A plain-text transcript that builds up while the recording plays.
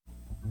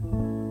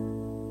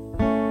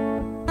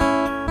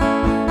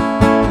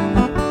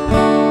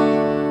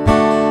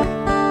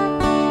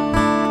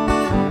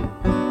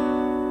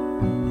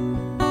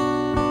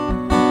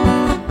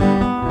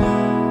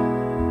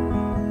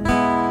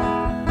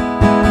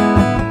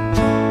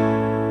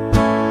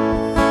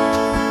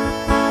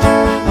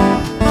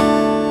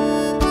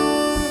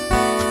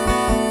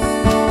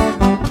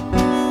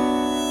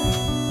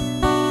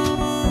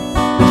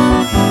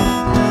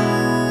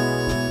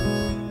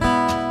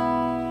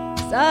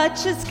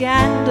such a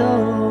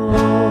scandal.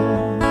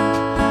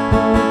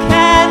 Who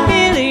can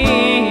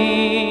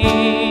believe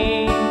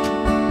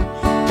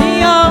the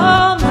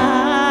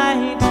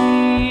Almighty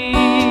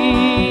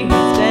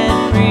has been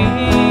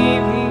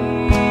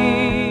revealed?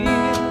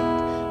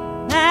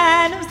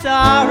 Man of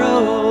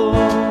sorrow,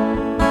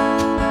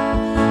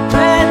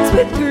 friends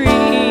with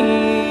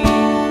grief,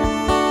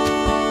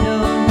 no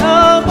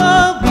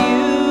noble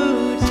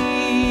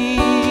beauty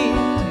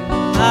to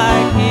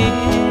mark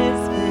his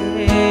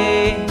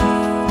face.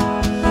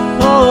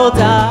 Holds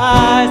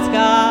our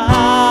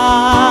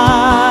scars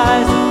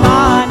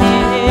upon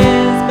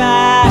his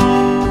back.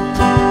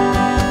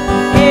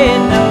 In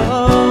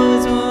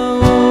those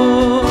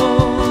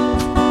wounds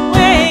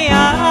we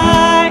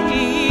are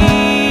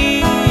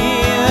healed.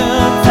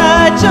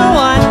 Such a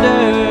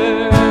wonder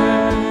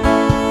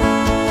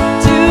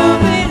to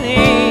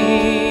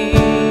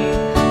believe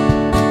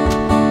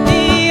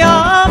the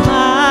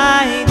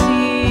Almighty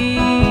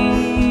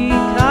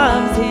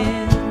comes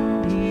in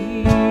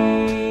peace.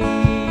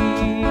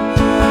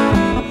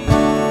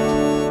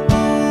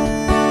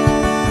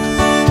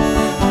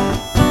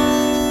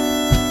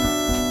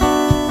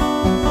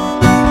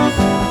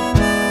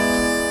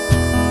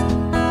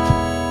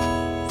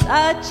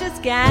 Such a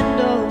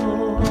scandal.